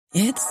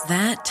It's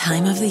that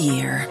time of the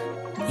year.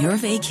 Your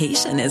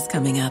vacation is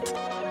coming up.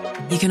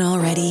 You can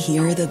already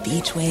hear the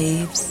beach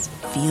waves,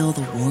 feel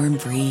the warm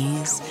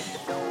breeze,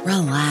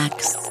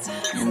 relax,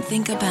 and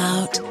think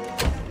about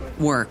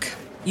work.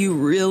 You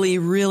really,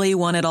 really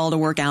want it all to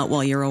work out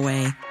while you're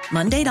away.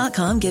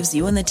 Monday.com gives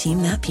you and the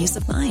team that peace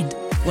of mind.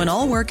 When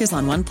all work is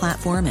on one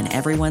platform and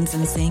everyone's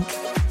in sync,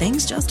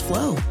 things just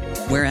flow.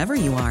 Wherever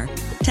you are,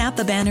 tap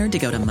the banner to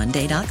go to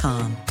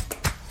Monday.com.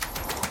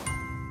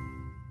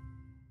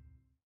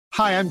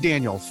 Hi, I'm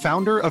Daniel,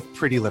 founder of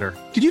Pretty Litter.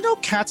 Did you know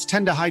cats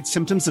tend to hide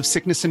symptoms of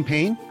sickness and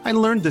pain? I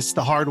learned this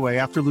the hard way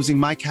after losing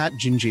my cat,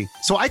 Gingy.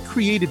 So I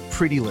created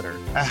Pretty Litter,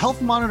 a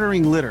health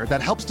monitoring litter that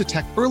helps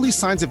detect early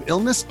signs of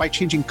illness by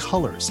changing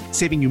colors,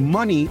 saving you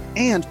money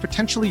and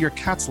potentially your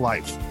cat's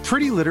life.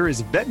 Pretty Litter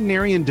is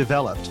veterinarian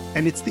developed,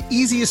 and it's the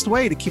easiest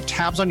way to keep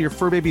tabs on your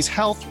fur baby's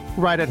health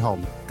right at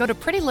home. Go to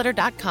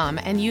prettylitter.com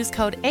and use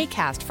code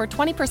ACAST for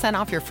 20%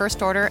 off your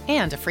first order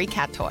and a free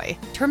cat toy.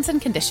 Terms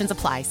and conditions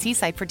apply. See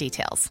site for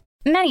details.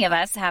 Many of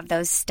us have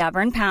those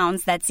stubborn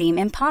pounds that seem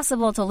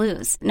impossible to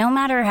lose, no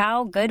matter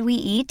how good we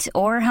eat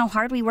or how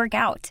hard we work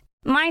out.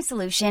 My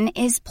solution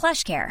is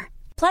PlushCare.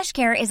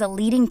 PlushCare is a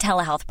leading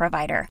telehealth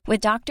provider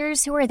with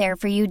doctors who are there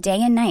for you day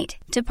and night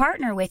to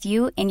partner with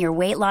you in your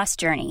weight loss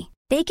journey.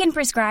 They can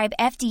prescribe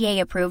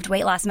FDA-approved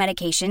weight loss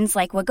medications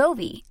like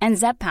Wegovy and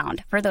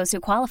Zepbound for those who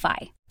qualify.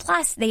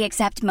 Plus, they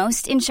accept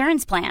most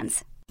insurance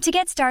plans. To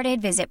get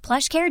started, visit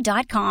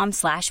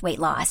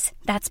plushcare.com/weightloss.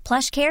 That's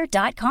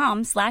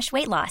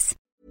plushcare.com/weightloss.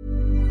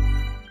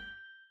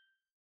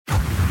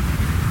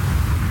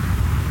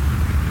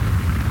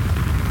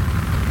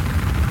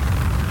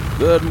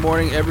 Good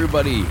morning,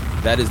 everybody.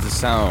 That is the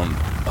sound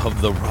of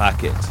the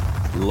rocket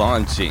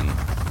launching.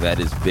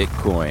 That is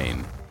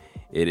Bitcoin.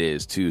 It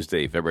is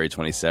Tuesday, February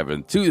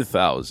 27th,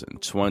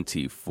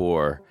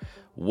 2024.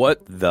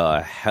 What the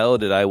hell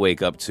did I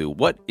wake up to?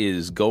 What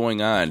is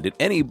going on? Did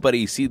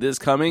anybody see this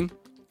coming?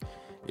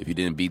 If you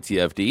didn't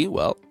BTFD,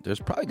 well,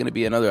 there's probably going to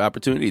be another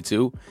opportunity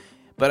to.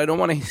 But I don't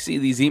want to see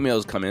these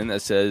emails come in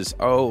that says,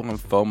 oh, I'm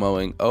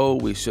FOMOing. Oh,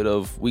 we should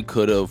have, we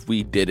could have,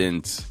 we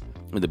didn't.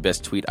 And the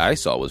best tweet I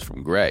saw was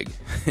from Greg.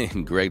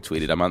 And Greg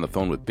tweeted, I'm on the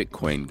phone with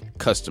Bitcoin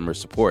customer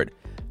support.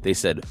 They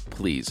said,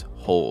 please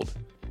hold.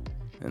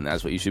 And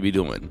that's what you should be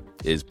doing,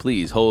 is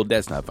please hold.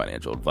 That's not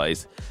financial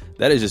advice.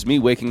 That is just me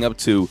waking up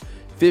to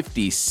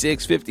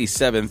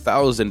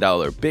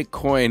 $57,000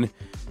 Bitcoin.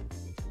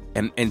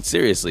 And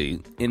seriously,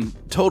 in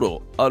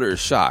total, utter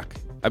shock.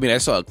 I mean, I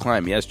saw it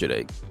climb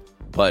yesterday,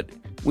 but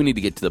we need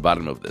to get to the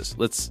bottom of this.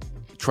 Let's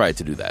try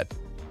to do that.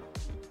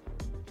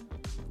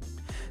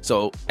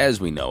 So, as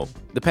we know,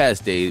 the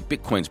past day,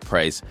 Bitcoin's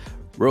price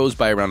rose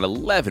by around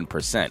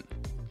 11%,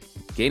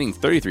 gaining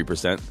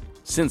 33%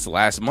 since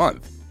last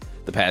month.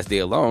 The past day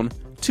alone,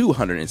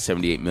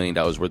 $278 million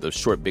worth of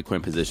short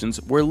Bitcoin positions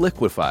were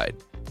liquefied.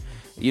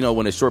 You know,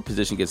 when a short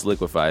position gets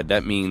liquefied,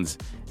 that means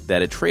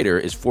that a trader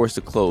is forced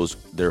to close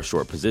their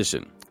short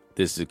position.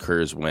 This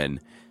occurs when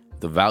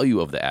the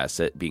value of the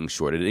asset being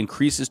shorted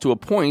increases to a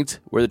point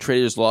where the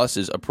trader's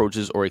losses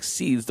approaches or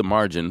exceeds the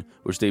margin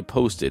which they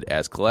posted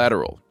as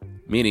collateral.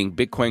 Meaning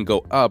Bitcoin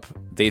go up,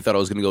 they thought it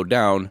was going to go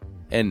down,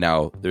 and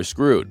now they're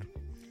screwed.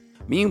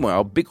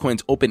 Meanwhile,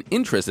 Bitcoin's open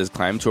interest has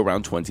climbed to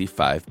around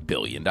 $25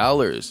 billion.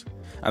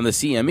 On the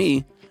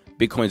CME,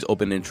 Bitcoin's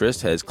open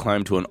interest has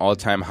climbed to an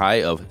all-time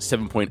high of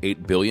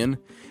 $7.8 billion,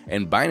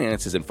 and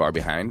Binance isn't far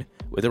behind,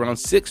 with around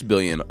 $6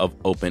 billion of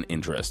open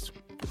interest.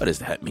 What does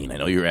that mean? I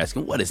know you're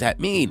asking, what does that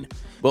mean?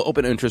 Well,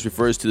 open interest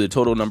refers to the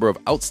total number of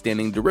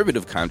outstanding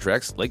derivative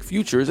contracts, like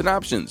futures and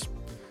options,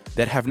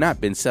 that have not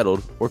been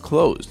settled or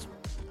closed.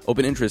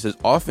 Open interest is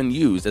often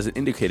used as an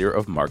indicator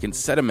of market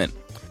sentiment.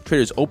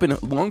 Traders open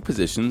long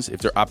positions if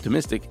they're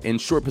optimistic and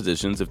short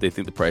positions if they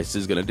think the price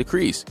is going to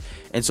decrease.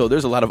 And so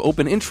there's a lot of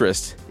open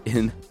interest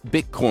in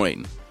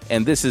Bitcoin.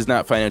 And this is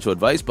not financial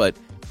advice, but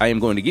I am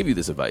going to give you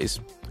this advice.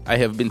 I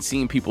have been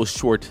seeing people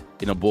short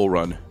in a bull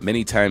run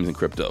many times in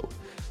crypto.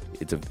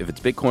 If it's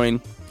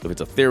Bitcoin, if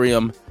it's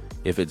Ethereum,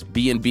 if it's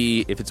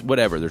BNB, if it's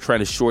whatever, they're trying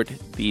to short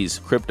these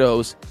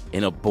cryptos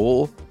in a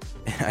bull.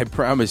 And I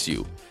promise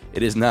you,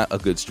 it is not a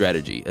good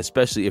strategy,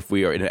 especially if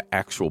we are in an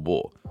actual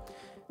bull.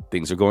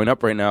 Things are going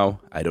up right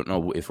now. I don't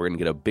know if we're going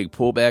to get a big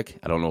pullback.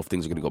 I don't know if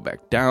things are going to go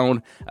back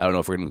down. I don't know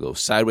if we're going to go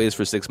sideways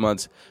for 6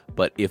 months.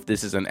 But if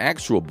this is an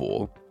actual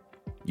bull,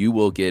 you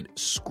will get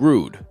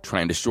screwed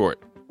trying to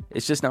short.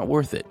 It's just not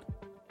worth it.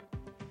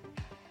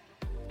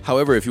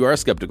 However, if you are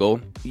skeptical,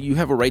 you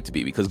have a right to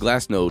be, because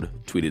Glassnode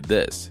tweeted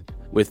this.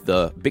 With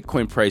the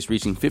Bitcoin price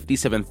reaching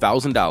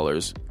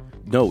 $57,000,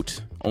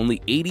 note,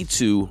 only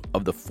 82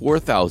 of the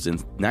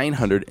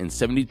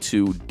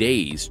 4,972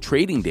 days,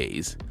 trading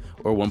days,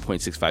 or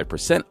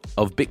 1.65%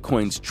 of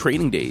Bitcoin's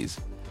trading days,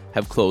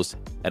 have closed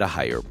at a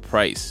higher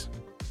price.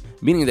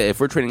 Meaning that if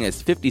we're trading at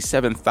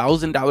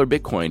 $57,000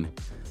 Bitcoin,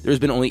 there's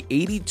been only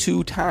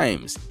 82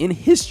 times in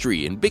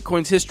history, in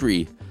Bitcoin's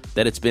history,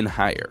 that it's been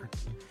higher.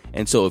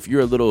 And so if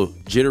you're a little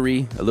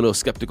jittery, a little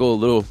skeptical, a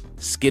little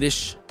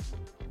skittish,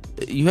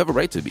 you have a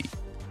right to be,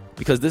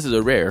 because this is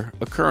a rare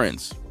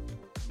occurrence.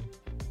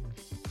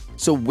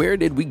 So where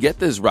did we get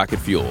this rocket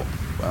fuel?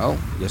 Well,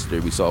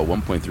 yesterday we saw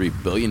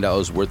 $1.3 billion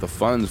worth of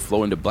funds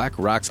flow into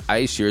BlackRock's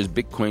iShares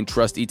Bitcoin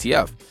Trust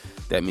ETF.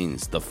 That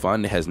means the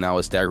fund has now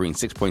a staggering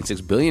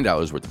 $6.6 billion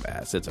worth of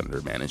assets under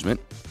management.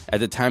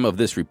 At the time of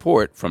this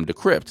report from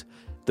Decrypt,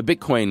 the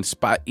Bitcoin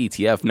Spot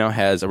ETF now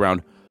has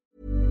around...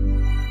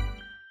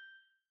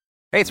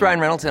 Hey, it's Ryan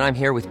Reynolds, and I'm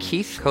here with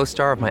Keith,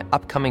 co-star of my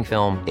upcoming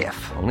film,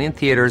 If, only in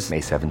theaters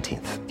May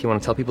 17th. Do you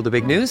want to tell people the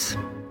big news?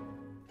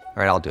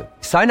 All right, I'll do it.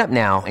 Sign up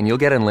now and you'll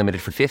get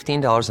unlimited for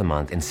 $15 a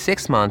month and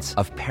 6 months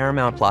of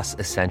Paramount Plus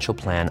Essential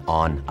Plan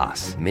on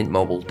us.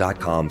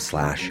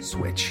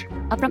 MintMobile.com/switch.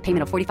 Upfront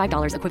payment of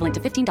 $45 equivalent to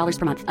 $15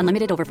 per month.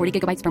 Unlimited over 40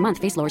 gigabytes per month.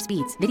 Face lower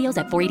speeds. Videos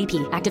at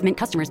 480p. Active Mint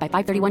customers by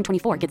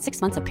 531.24 get 6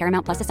 months of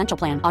Paramount Plus Essential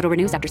Plan. Auto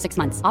renews after 6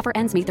 months. Offer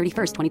ends May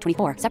 31st,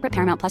 2024. Separate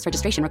Paramount Plus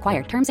registration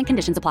required. Terms and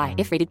conditions apply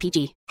if rated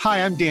PG.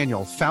 Hi, I'm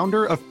Daniel,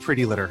 founder of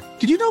Pretty Litter.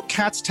 Did you know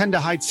cats tend to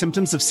hide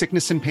symptoms of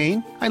sickness and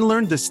pain? I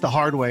learned this the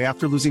hard way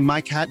after losing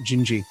my cat,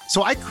 Gingy.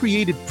 So I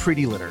created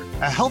Pretty Litter,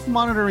 a health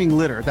monitoring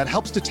litter that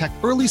helps detect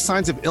early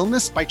signs of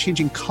illness by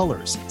changing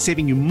colors,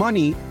 saving you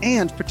money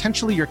and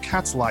potentially your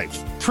cat's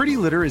life. Pretty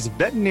Litter is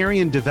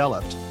veterinarian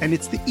developed, and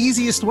it's the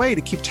easiest way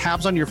to keep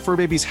tabs on your fur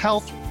baby's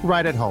health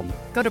right at home.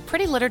 Go to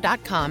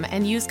prettylitter.com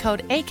and use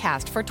code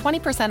ACAST for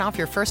 20% off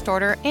your first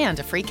order and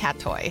a free cat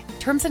toy.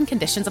 Terms and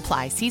conditions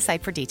apply. See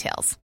site for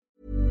details.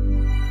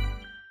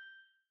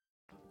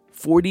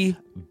 $40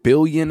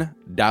 billion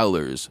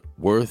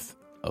worth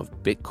of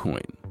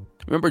Bitcoin.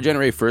 Remember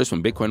January 1st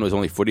when Bitcoin was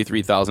only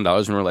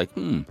 $43,000 and we're like,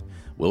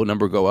 will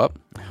number go up?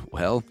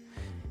 Well,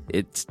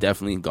 it's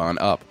definitely gone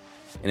up.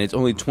 And it's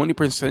only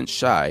 20%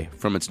 shy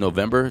from its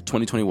November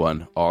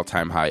 2021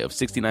 all-time high of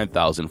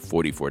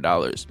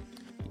 $69,044.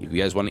 If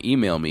you guys want to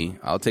email me,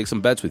 I'll take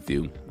some bets with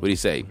you. What do you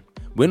say?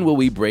 When will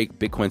we break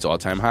Bitcoin's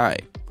all-time high?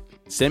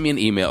 Send me an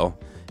email,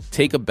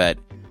 take a bet.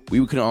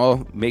 We can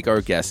all make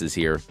our guesses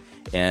here,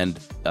 and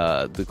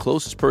the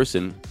closest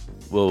person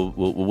will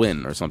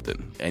win or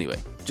something. Anyway,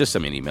 just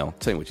send me an email.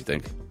 Tell me what you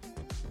think.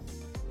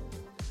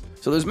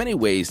 So there's many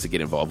ways to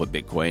get involved with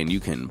Bitcoin. You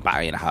can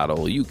buy and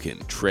hodl, you can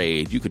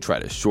trade, you could try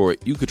to short,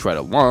 you could try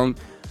to long,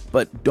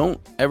 but don't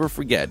ever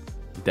forget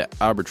that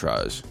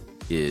arbitrage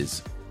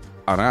is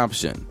an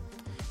option.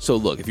 So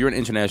look, if you're an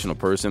international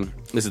person,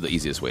 this is the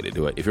easiest way to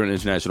do it. If you're an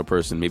international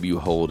person, maybe you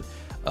hold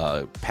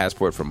a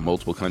passport from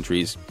multiple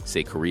countries,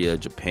 say Korea,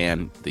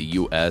 Japan, the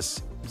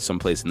US,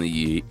 someplace in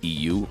the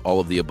EU, all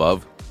of the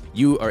above.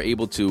 You are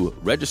able to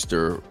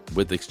register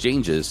with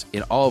exchanges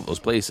in all of those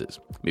places.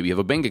 Maybe you have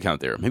a bank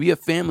account there. Maybe you have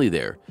family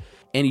there.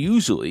 And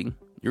usually,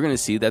 you're going to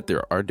see that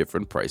there are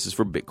different prices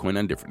for Bitcoin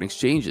on different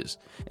exchanges.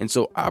 And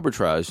so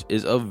arbitrage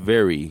is a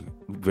very,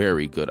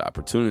 very good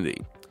opportunity.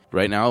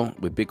 Right now,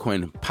 with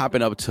Bitcoin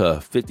popping up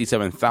to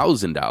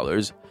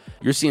 $57,000,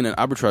 you're seeing an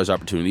arbitrage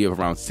opportunity of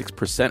around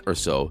 6% or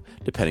so,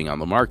 depending on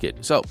the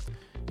market. So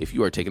if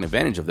you are taking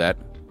advantage of that,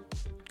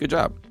 good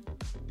job.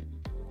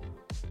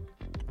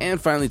 And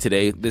finally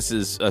today, this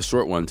is a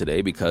short one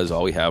today because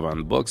all we have on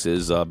the books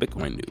is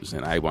Bitcoin news.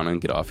 And I want to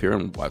get off here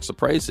and watch the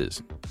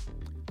prices.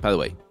 By the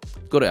way,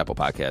 go to Apple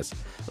Podcasts,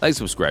 like,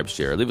 subscribe,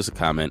 share, leave us a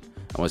comment.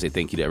 I want to say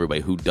thank you to everybody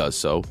who does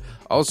so.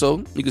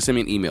 Also, you can send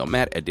me an email,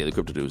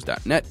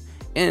 matt@dailycryptonews.net.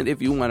 And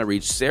if you want to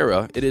reach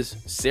Sarah, it is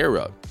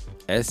Sarah,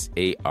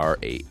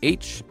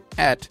 SARAH,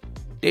 at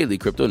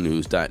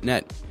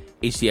dailycryptonews.net.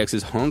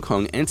 HTX's Hong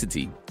Kong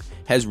entity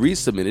has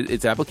resubmitted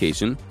its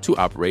application to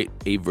operate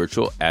a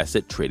virtual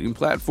asset trading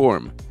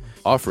platform,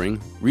 offering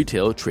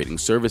retail trading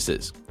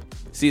services.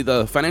 See,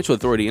 the Financial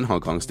Authority in Hong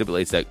Kong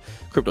stipulates that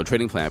crypto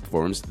trading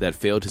platforms that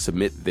fail to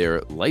submit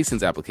their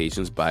license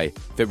applications by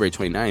February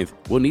 29th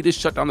will need to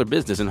shut down their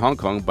business in Hong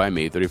Kong by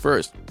May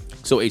 31st.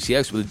 So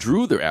HTX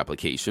withdrew their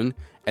application,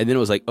 and then it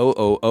was like,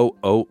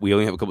 we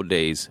only have a couple of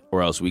days,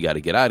 or else we got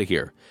to get out of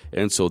here.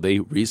 And so they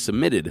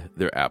resubmitted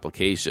their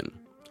application.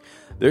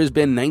 There's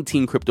been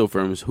 19 crypto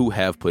firms who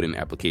have put in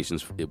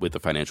applications with the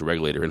financial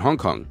regulator in Hong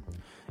Kong.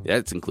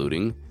 That's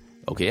including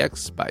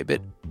OKX, Bybit,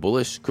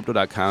 Bullish,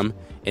 Crypto.com,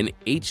 and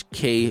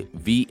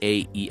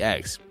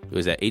HKVAEX.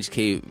 Was that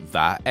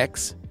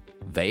HKVAX?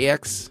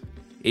 VAX?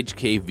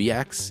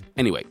 HKVX?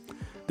 Anyway,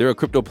 they're a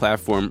crypto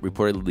platform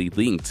reportedly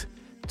linked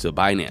to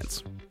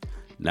Binance.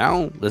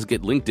 Now, let's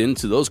get linked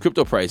into those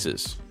crypto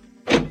prices.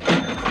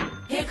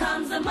 Here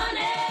comes the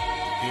money.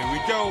 Here we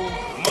go.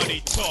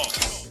 Money talk.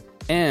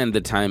 And the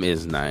time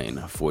is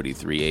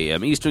 9:43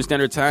 a.m. Eastern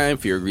Standard Time.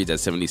 Fear Greed's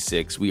at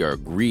 76. We are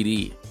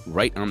greedy,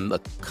 right on the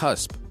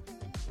cusp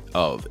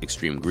of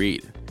extreme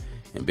greed.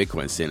 And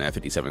Bitcoin's sitting at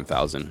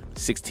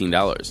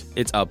 $57,016.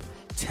 It's up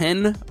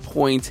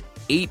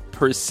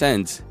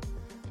 10.8%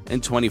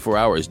 in 24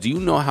 hours. Do you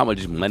know how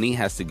much money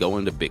has to go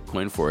into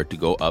Bitcoin for it to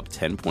go up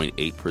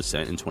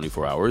 10.8% in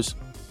 24 hours?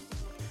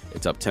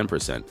 It's up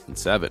 10% in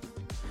 7.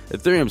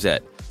 Ethereum's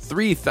at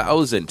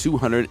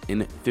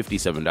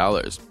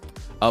 $3,257.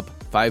 Up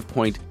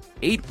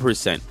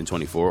 5.8% in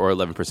 24 or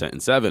 11% in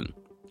 7.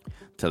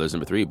 Tether's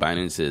number 3.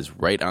 Binance is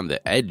right on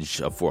the edge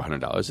of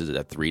 $400. Is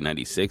at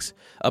 $396,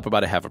 up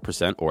about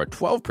 0.5% or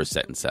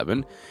 12% in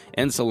 7.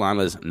 And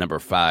Solana's number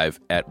 5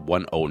 at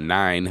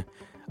 $109,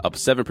 up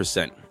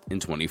 7% in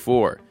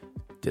 24.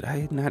 Did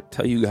I not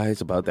tell you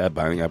guys about that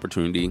buying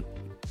opportunity?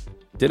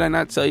 Did I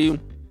not tell you?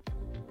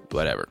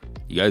 Whatever.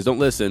 You guys don't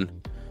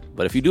listen.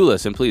 But if you do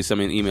listen, please send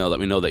me an email. Let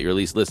me know that you're at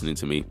least listening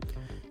to me.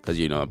 Because,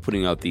 I'm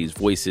putting out these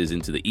voices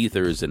into the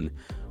ethers and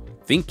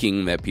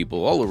thinking that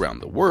people all around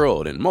the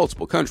world and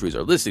multiple countries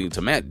are listening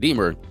to Matt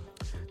Deemer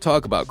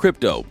talk about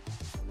crypto.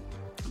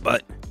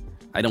 But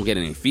I don't get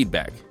any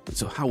feedback. And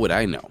so how would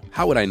I know?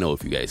 How would I know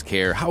if you guys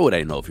care? How would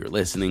I know if you're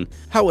listening?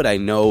 How would I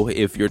know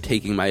if you're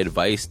taking my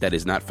advice that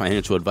is not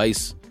financial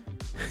advice?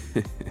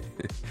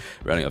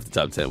 Rounding off the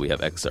top 10, we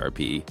have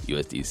XRP,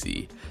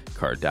 USDC,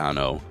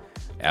 Cardano,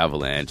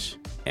 Avalanche,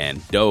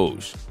 and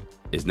Doge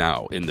is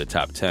now in the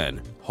top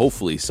 10.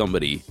 Hopefully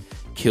somebody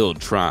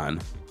killed Tron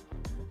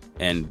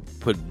and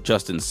put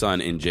Justin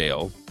Sun in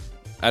jail.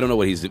 I don't know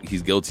what he's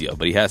guilty of,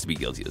 but he has to be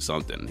guilty of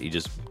something. He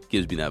just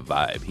gives me that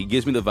vibe. He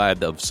gives me the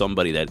vibe of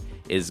somebody that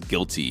is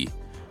guilty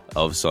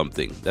of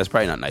something. That's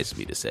probably not nice of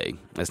me to say.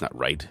 That's not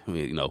right.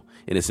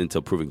 Innocent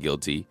until proven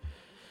guilty.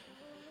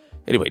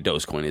 Anyway,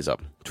 Dogecoin is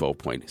up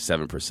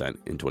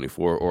 12.7% in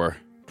 24 or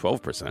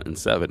 12% in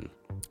 7.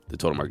 The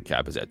total market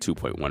cap is at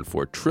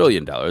 $2.14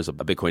 trillion, a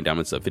Bitcoin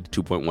dominance of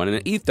 52.1, and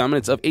an ETH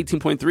dominance of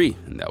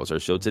 18.3. And that was our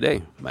show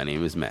today. My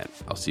name is Matt.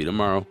 I'll see you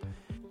tomorrow.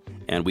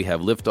 And we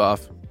have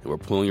liftoff, and we're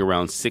pulling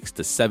around 6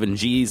 to 7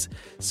 Gs.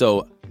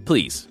 So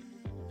please,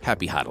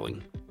 happy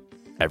hodling,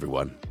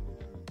 everyone.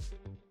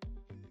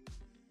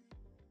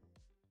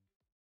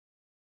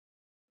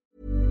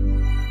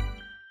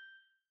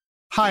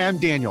 Hi, I'm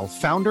Daniel,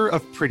 founder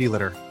of Pretty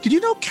Litter. Did you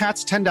know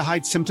cats tend to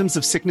hide symptoms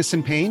of sickness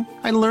and pain?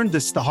 I learned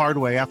this the hard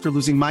way after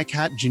losing my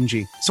cat,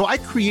 Gingy. So I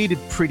created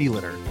Pretty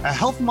Litter, a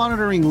health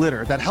monitoring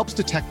litter that helps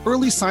detect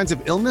early signs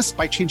of illness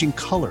by changing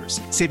colors,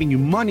 saving you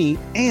money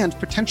and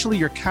potentially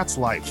your cat's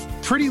life.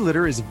 Pretty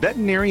Litter is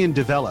veterinarian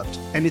developed,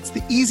 and it's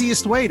the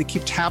easiest way to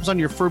keep tabs on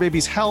your fur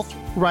baby's health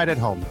right at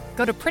home.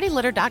 Go to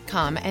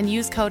prettylitter.com and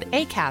use code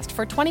ACAST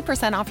for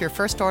 20% off your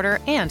first order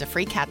and a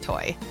free cat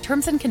toy.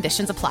 Terms and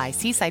conditions apply.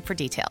 See site for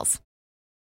details.